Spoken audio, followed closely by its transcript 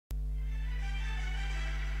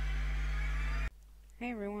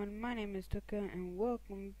Hey everyone, my name is Toocka and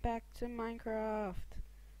welcome back to Minecraft.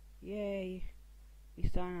 Yay. We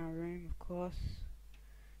start in our room, of course.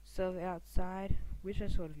 So outside, which I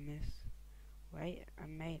sort of miss. Wait,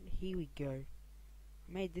 here we go. I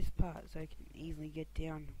made this part so I can easily get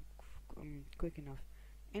down quick enough.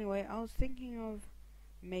 Anyway, I was thinking of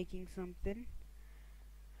making something.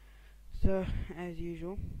 So, as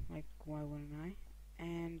usual, like why wouldn't I?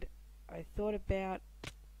 And I thought about,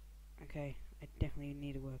 okay, I definitely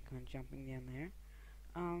need to work on jumping down there.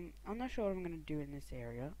 I'm not sure what I'm going to do in this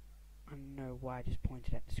area. I don't know why I just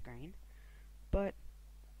pointed at the screen. But,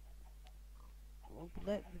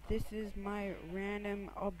 this is my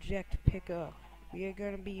random object picker. We are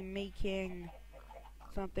going to be making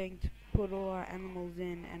something to put all our animals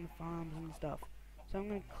in and farms and stuff. So I'm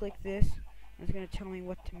going to click this, and it's going to tell me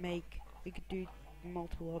what to make. We could do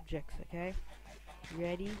multiple objects, okay?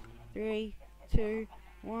 Ready? 3, 2,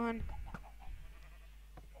 1...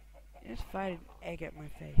 Just fired an egg at my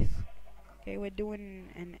face. Okay, we're doing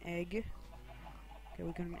an egg. Okay,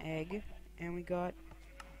 we got an egg. And we got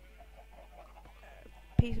a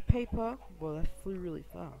piece of paper. Well, that flew really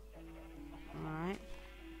far. Alright.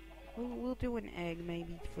 We'll do an egg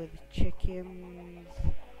maybe for the chickens.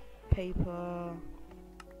 Paper.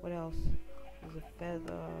 What else? There's a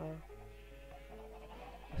feather.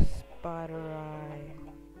 A spider eye.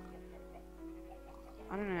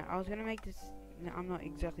 I don't know. I was gonna make this... No, I'm not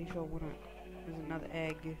exactly sure what there's another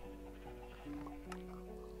egg.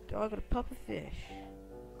 Oh, I got a puffer fish.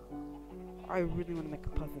 I really want to make a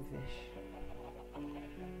puffer fish.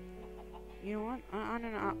 You know what? I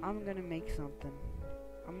don't know. I'm gonna make something.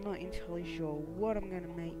 I'm not entirely sure what I'm gonna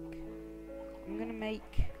make. I'm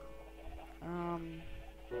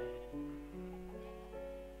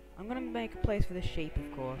gonna make a place for the sheep,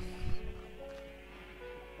 of course.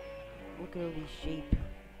 Look at all these sheep.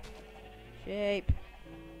 Sheep.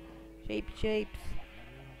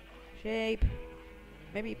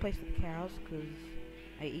 Maybe a place for the cows, because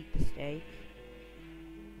I eat the steak.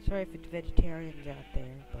 Sorry for the vegetarians out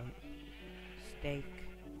there, but steak.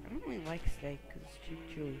 I don't really like steak, because it's too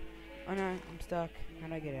chewy. Oh no, I'm stuck. How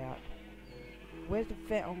do I get out? Where's the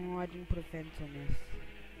fence? Oh, I didn't put a fence on this.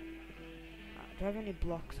 Do I have any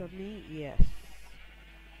blocks on me? Yes.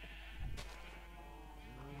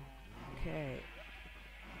 Okay.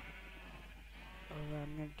 Alright,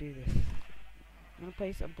 I'm gonna do this. I'm gonna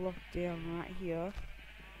place a block down right here.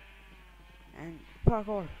 And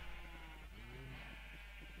parkour.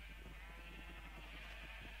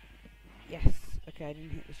 Yes. Okay, I didn't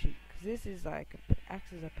hit the sheep. Because this is like,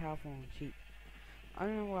 axes are powerful on sheep. I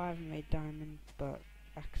don't know why I haven't made diamond, but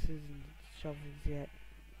axes and shovels yet.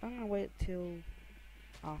 I'm gonna wait till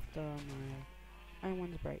after my iron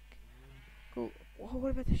ones break. Cool. Oh,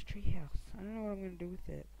 what about this tree house? I don't know what I'm gonna do with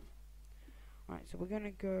it. Alright, so we're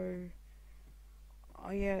gonna go...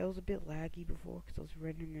 Oh yeah, it was a bit laggy before because I was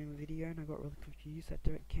rendering a video and I got really confused. I had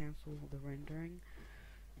to cancel the rendering.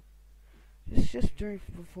 It's just doing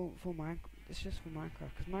for Minecraft. It's just for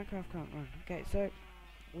Minecraft because Minecraft can't run. Okay, so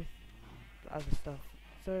with other stuff.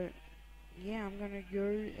 So yeah, I'm gonna go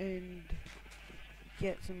and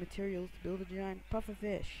get some materials to build a giant puffer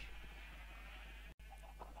fish.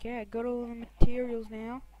 Okay, I got all the materials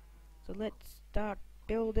now. So let's start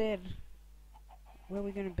building. Where are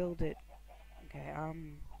we gonna build it? Okay,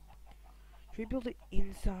 should we build it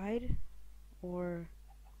inside? Or,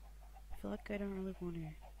 I feel like I don't really want to.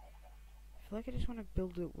 I feel like I just want to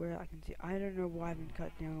build it where I can see. I don't know why I haven't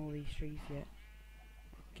cut down all these trees yet.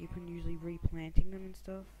 Keep on usually replanting them and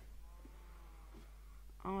stuff.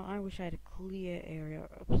 I wish I had a clear area.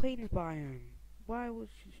 A plains biome. Why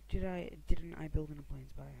didn't I build in a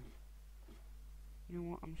plains biome? You know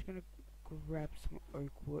what, I'm just gonna grab some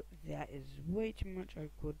oak wood. That is way too much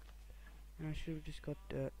oak wood. And I should have just got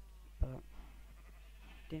dirt, but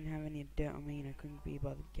didn't have any dirt on me and I couldn't be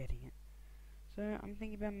bothered getting it. So I'm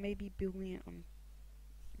thinking about maybe building it on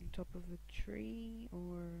top of a tree,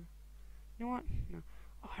 or you know what? No.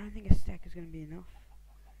 Oh, I don't think a stack is gonna be enough.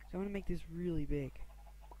 So I want to make this really big.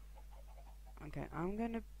 Okay, I'm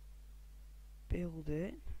gonna build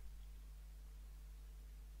it.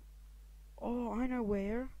 Oh, I know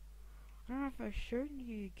where. I don't know if I've shown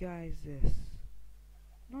you guys this.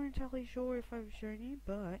 Not entirely sure if I've shown you,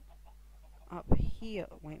 but up here.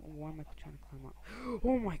 Wait, why am I trying to climb up?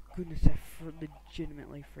 Oh my goodness, that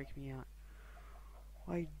legitimately freaked me out.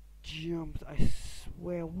 I jumped, I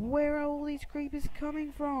swear. Where are all these creepers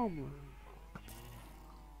coming from?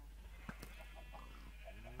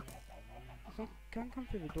 Can't come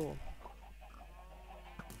through the door.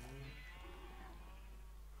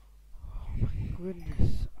 Oh my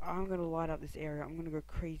goodness. I'm gonna light up this area. I'm gonna go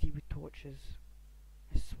crazy with torches.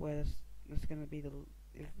 swear that's gonna be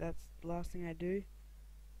if that's the last thing I do,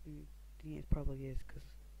 then yeah, it probably is, because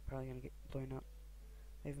probably gonna get blown up.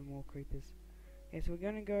 Even more creepers. Okay, so we're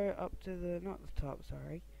gonna go up to not the top,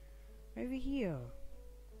 sorry. Over here.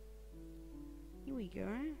 Here we go.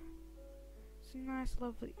 It's a nice,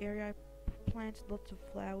 lovely area. I planted lots of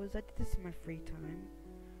flowers. I did this in my free time.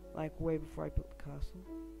 Like, way before I built the castle.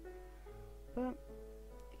 But,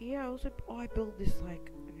 yeah, also, I built this,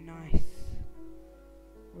 like, nice,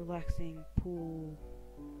 relaxing pool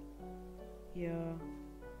here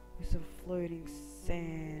with some floating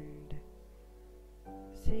sand.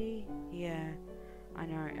 See? Yeah. I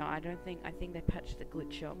know. I think they patched the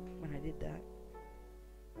glitch up when I did that.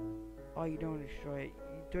 Oh, you don't destroy it.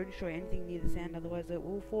 You don't destroy anything near the sand, otherwise it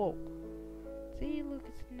will fall. See, look,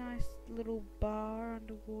 it's a nice little bar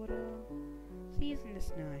underwater. See, isn't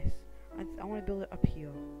this nice? I want to build it up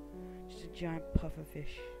here. Just a giant puffer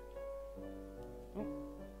fish. Oh,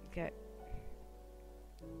 okay.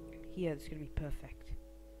 Here, this is gonna be perfect.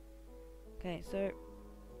 Okay, so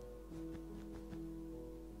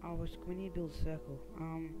we need to build a circle.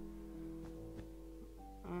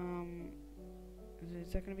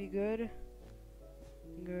 Is that gonna be good?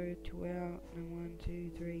 Go 2 out, and 1,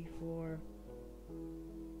 2, 3, 4,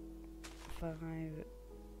 5,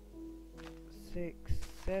 6,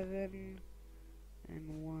 7, and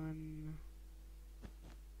 1,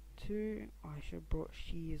 2. Oh, I should have brought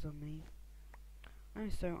shears on me.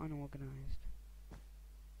 I'm so unorganized.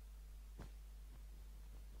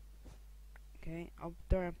 Okay, I'll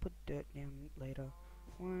put dirt down later.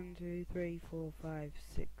 1, 2, 3, 4, 5,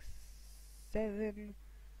 6, 7.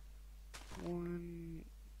 1,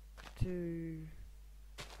 2.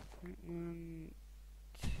 1,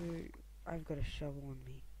 2. I've got a shovel on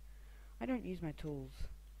me. I don't use my tools.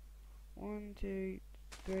 1, 2,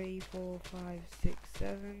 3, 4, 5, 6,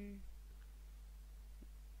 7.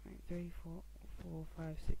 3, 4,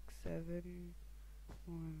 5, 6, 7.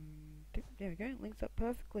 1, 2. There we go. Links up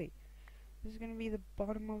perfectly. This is going to be the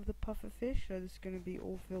bottom of the puffer fish, so this is going to be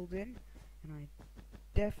all filled in, and I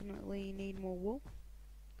definitely need more wool.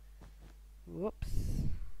 Whoops.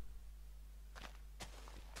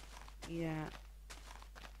 Yeah.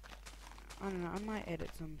 I don't know, I might edit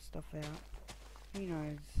some stuff out. Who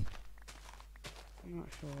knows? I'm not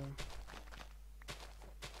sure.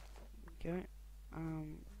 Okay.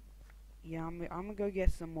 Yeah, I'm gonna go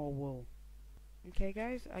get some more wool. Okay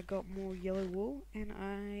guys, I got more yellow wool, and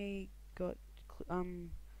I got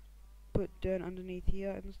put dirt underneath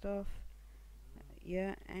here and stuff.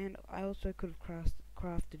 Yeah, and I also could have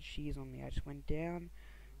crafted shears on me. I just went down,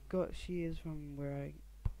 got shears from where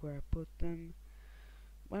I put them.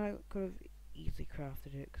 Well, I could have easily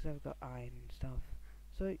crafted it because I've got iron and stuff.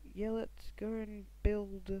 So yeah, let's go and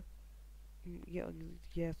build.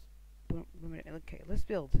 Yes. Okay, let's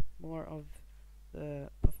build more of the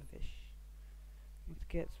pufferfish. Let's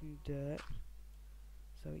get some dirt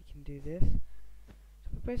so we can do this.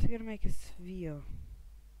 So we're basically gonna make a sphere.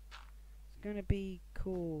 It's gonna be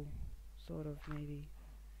cool, sort of, maybe.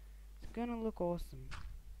 It's gonna look awesome.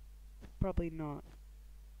 Probably not,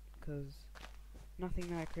 because nothing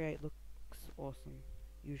that I create looks awesome,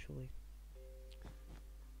 usually.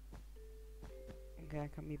 Okay, I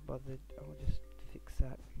can't be bothered. I'll just fix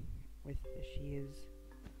that with the shears.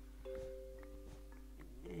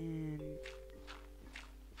 And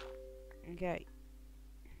okay,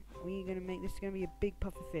 we're gonna make this is gonna be a big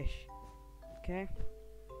puffer fish. Okay,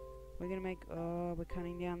 we're gonna make. Oh, we're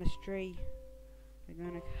cutting down this tree. We're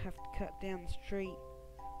gonna have to cut down this tree.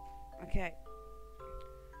 Okay.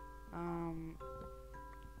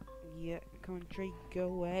 Yeah, come on, tree, go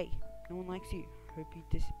away. No one likes you. Hope you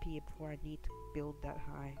disappear before I need to build that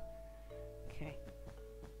high. Okay.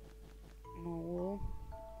 More wool.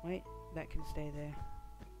 Wait, that can stay there.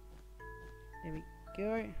 There we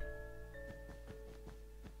go.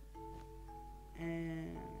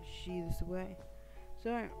 And shear this away.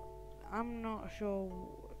 So, I'm not sure.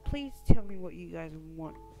 Please tell me what you guys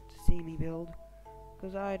want to see me build,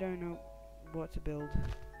 because I don't know what to build.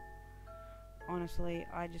 Honestly,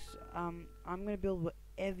 I'm gonna build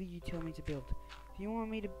whatever you tell me to build. If you want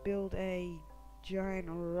me to build a giant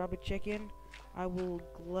rubber chicken, I will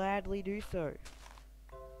gladly do so.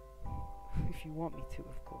 If you want me to,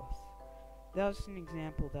 of course. That was just an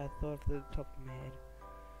example that I thought of the top of my head.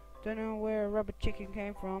 Don't know where a rubber chicken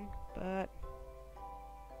came from, but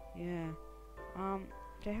yeah.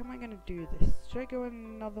 Okay, how am I gonna do this? Should I go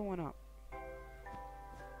another one up?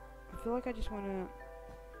 I feel like I just wanna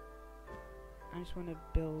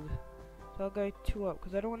build. So I'll go 2 up,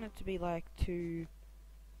 because I don't want it to be like too,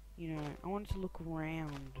 you know, I want it to look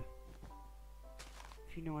round.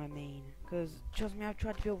 if you know what I mean. Because trust me, I've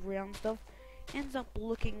tried to build round stuff, ends up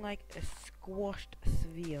looking like a squashed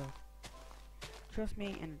sphere. Trust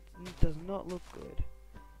me, and it does not look good.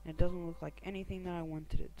 And it doesn't look like anything that I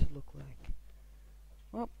wanted it to look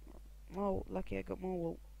like. Well, lucky I got more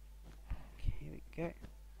wool. Okay, here we go.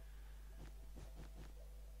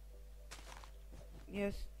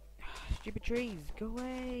 Yes, stupid trees, go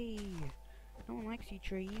away. No one likes you,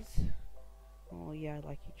 trees. Oh yeah, I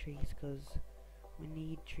like you, trees, because we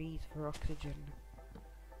need trees for oxygen.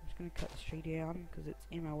 I'm just gonna cut this tree down because it's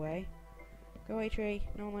in my way. Go away, tree.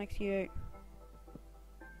 No one likes you.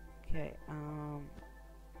 Okay.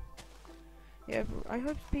 Yeah, I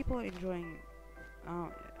hope people are enjoying.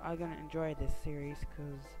 Are gonna enjoy this series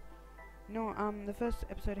because the first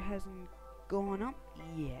episode hasn't gone up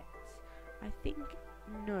yet. I think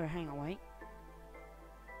no. Hang on, wait.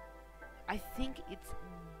 I think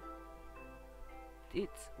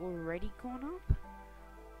it's already gone up.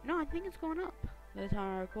 No, I think it's gone up by the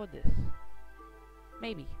time I record this.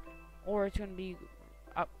 Maybe, or it's gonna be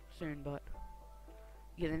up soon. But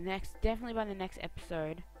yeah, definitely by the next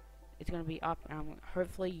episode, it's gonna be up. And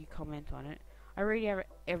hopefully you comment on it. I read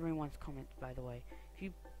everyone's comments, by the way. If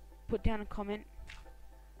you put down a comment,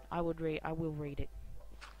 I will read it,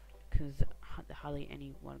 because hardly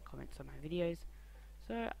anyone comments on my videos.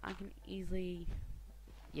 So I can easily,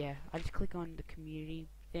 yeah, I just click on the community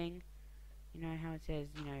thing. You know how it says,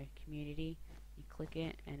 community. You click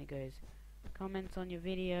it, and it goes comments on your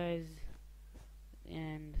videos,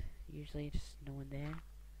 and usually just no one there,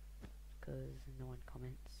 because no one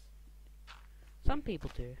comments. Some people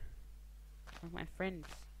do. One of my friends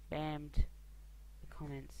spammed the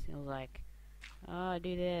comments. It was like, oh,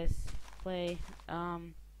 do this, play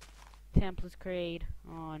Templars Creed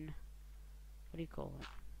on, what do you call it?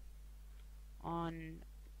 On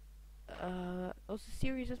what's the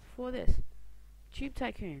series just before this? Tube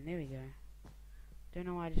Tycoon. There we go. Don't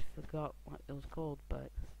know why I just forgot what it was called,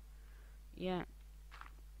 but yeah.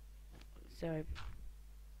 So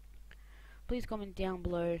please comment down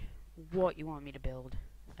below what you want me to build,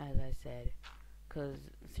 as I said, because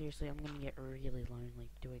seriously, I'm gonna get really lonely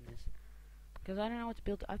doing this, because I don't know what to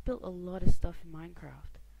build. I've built a lot of stuff in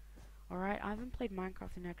Minecraft. Alright, I haven't played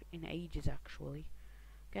Minecraft in ages, actually.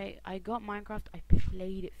 Okay, I got Minecraft, I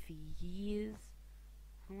played it for years.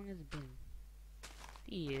 How long has it been?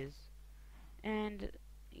 Years. And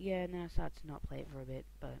yeah, now I started to not play it for a bit,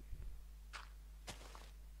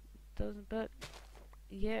 but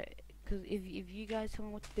yeah, because if you guys tell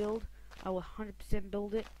me what to build, I will 100%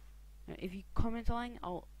 build it. If you comment on,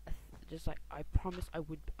 I'll just like, I promise I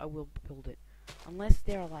will build it. Unless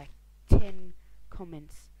there are like 10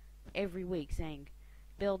 comments every week saying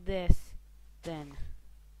build this, then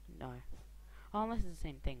no. Unless it's the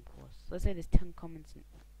same thing, of course. Let's say there's 10 comments in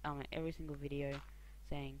every single video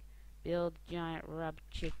saying build giant rabbit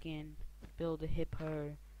chicken, build a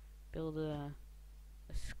hippo, build a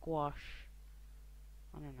squash,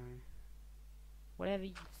 I don't know, whatever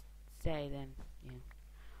you say, then yeah.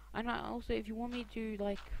 And also, if you want me to,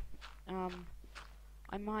 like,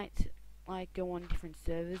 I might like go on different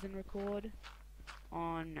servers and record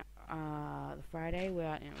on the Friday where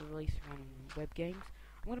I release random web games.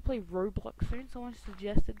 I'm gonna play Roblox soon. Someone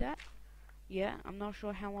suggested that. Yeah, I'm not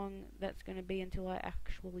sure how long that's gonna be until I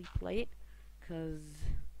actually play it, cause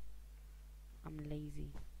I'm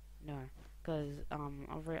lazy. No, cause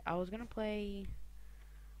I was gonna play.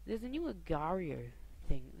 There's a new Agario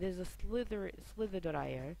thing. There's a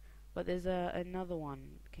Slither.io, but there's another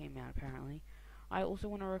one came out apparently. I also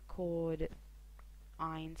want to record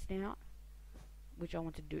Iron Snout, which I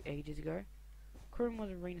wanted to do ages ago. Chrome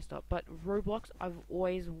was Arena Stop, but Roblox, I've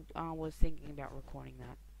always was thinking about recording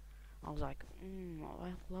that. I was like,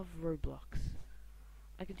 I love Roblox.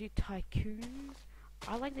 I could do Tycoons.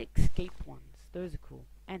 I like the escape ones. Those are cool.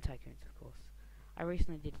 And Tycoons, of course. I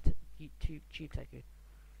recently did Tube Tycoon.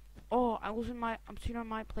 Oh, I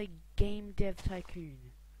might play Game Dev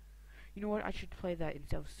Tycoon. You know what? I should play that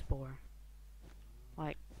instead of Spore.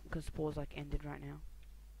 Like, because Spore's like ended right now,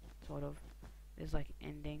 sort of. There's like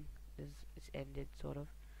ending. It's ended, sort of.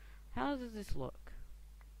 How does this look?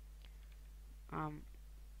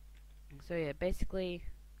 So yeah, basically,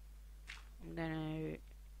 I'm gonna,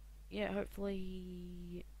 yeah,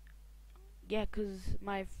 hopefully, yeah, cause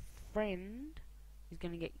my friend is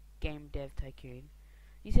gonna get Game Dev Tycoon.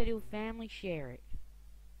 He said he'll family share it,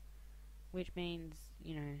 which means,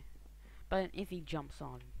 but if he jumps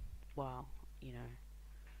on, well,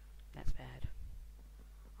 that's bad.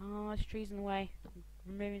 Oh, this tree's in the way. I'm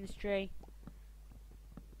removing this tree.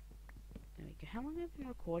 There we go. How long have I been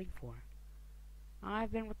recording for?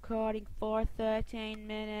 I've been recording for 13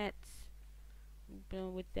 minutes.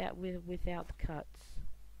 without the cuts,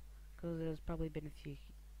 because there's probably been a few.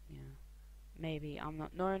 Yeah, maybe I'm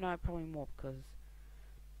not. No, probably more because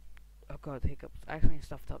oh god, hiccups. I actually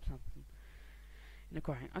stuffed up something in the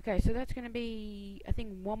crying. Okay, so that's gonna be I think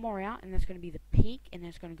one more out, and that's gonna be the peak, and then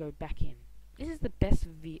it's gonna go back in. This is the best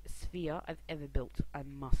sphere I've ever built. I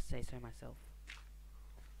must say so myself.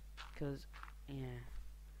 Because yeah,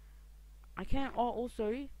 I can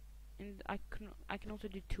also. And I can also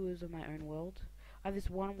do tours of my own world. I have this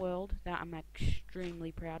one world that I'm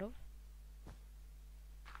extremely proud of.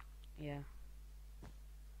 Yeah.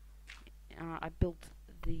 I built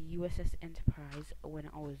the USS Enterprise when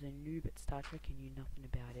I was a noob at Star Trek and knew nothing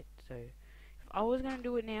about it. So if I was gonna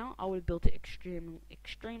do it now, I would have built it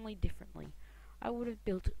extremely differently. I would have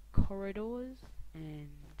built corridors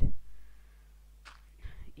and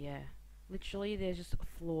yeah, literally there's just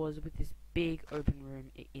floors with this big open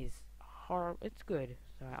room. It is horrible. It's good.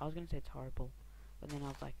 Sorry, I was gonna say it's horrible, but then I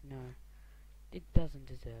was like, no, it doesn't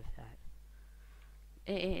deserve that.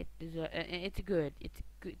 It's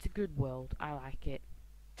a good world. I like it.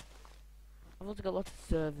 I've also got lots of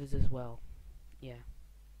servers as well. Yeah.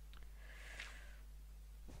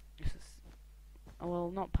 Oh,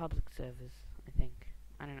 well, not public servers. I think.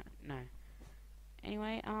 I don't know. No.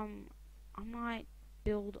 Anyway, I might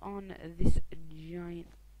build on this giant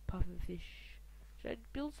pufferfish. Should I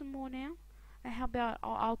build some more now? How about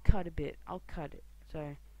I'll cut a bit. I'll cut it.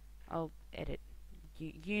 So I'll edit.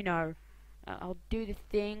 You know. I'll do the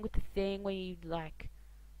thing with the thing where you like,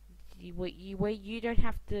 where you don't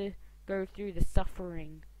have to go through the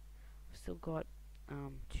suffering. I've still got 2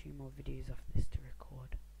 more videos of this to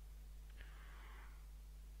record.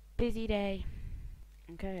 Busy day.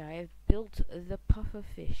 Okay, I have built the puffer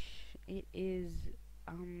fish. It is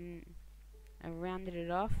I rounded it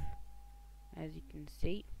off, as you can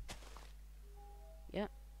see. Yep,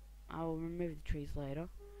 I will remove the trees later.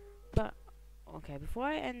 But okay, before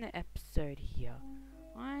I end the episode here,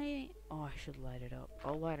 I should light it up.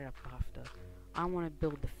 I'll light it up after. I want to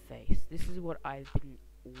build the face. This is what I've been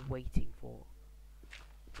waiting for.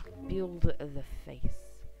 Build the face.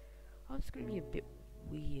 Oh, it's gonna be a bit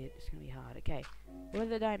weird. It's gonna be hard. Okay, what are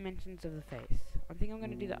the dimensions of the face? I think I'm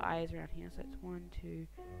gonna do the eyes around here. So it's 1, 2,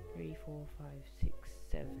 3, 4, 5, 6,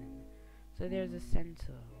 7. So there's a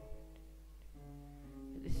center.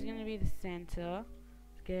 This is gonna be the center.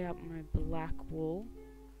 Get out my black wool,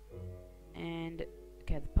 and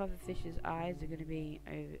okay, the pufferfish's eyes are gonna be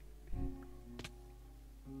over.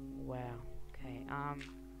 Wow. Okay.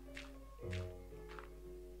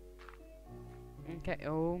 Okay.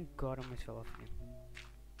 Oh god, I almost fell off again.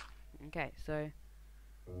 Okay, so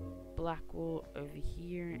black wool over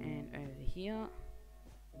here and over here,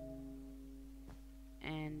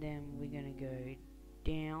 and then we're gonna go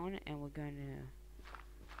down, and we're gonna.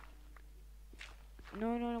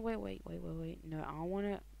 No, wait. No, I want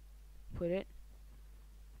to put it.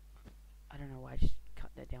 I don't know why I just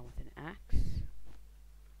cut that down with an axe.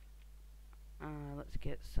 Let's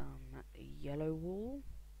get some yellow wool.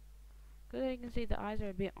 Because you can see the eyes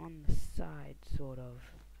are a bit on the side, sort of.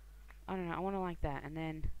 I don't know, I want to like that. And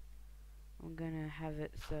then I'm going to have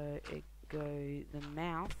it so it goes the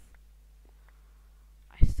mouth.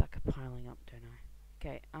 I suck at piling up, don't I?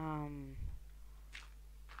 Okay,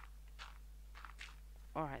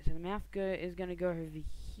 alright, so the mouth is going to go over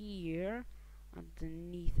here,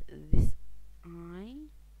 underneath this eye.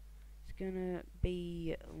 It's going to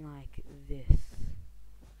be like this.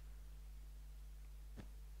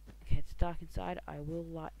 Okay, it's dark inside. I will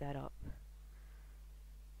light that up.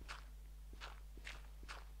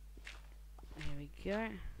 There we go.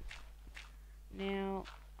 Now,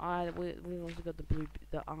 we've also got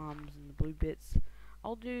the arms and the blue bits.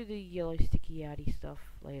 I'll do the yellow sticky outy stuff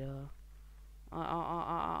later.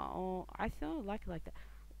 I still like it like that.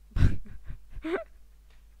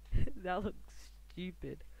 That looks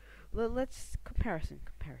stupid. Let's comparison.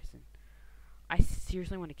 I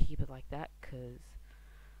seriously want to keep it like that, cause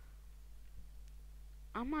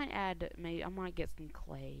I might get some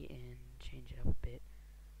clay and change it up a bit.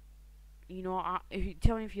 You know,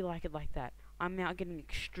 tell me if you like it like that. I'm now getting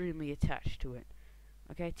extremely attached to it.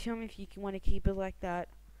 Okay, tell me if you want to keep it like that.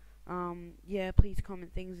 Yeah, please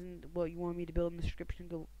comment things and what you want me to build in the description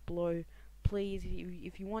below. Please,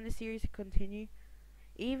 if you want the series to continue,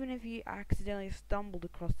 even if you accidentally stumbled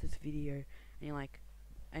across this video and you're like,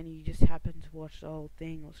 and you just happen to watch the whole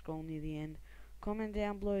thing or scroll near the end, comment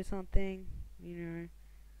down below something. You know,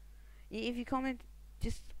 if you comment,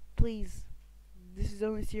 just please. This is the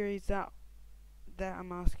only series that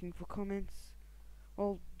I'm asking for comments.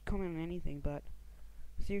 Well, comment on anything, but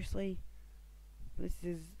seriously, this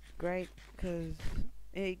is great because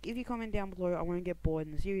If you comment down below, I won't get bored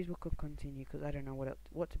and the series will continue because I don't know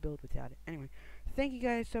what to build without it. Anyway, thank you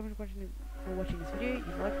guys so much for watching this video. If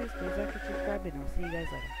you like this, please like and subscribe, and I'll see you guys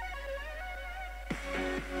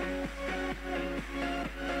later.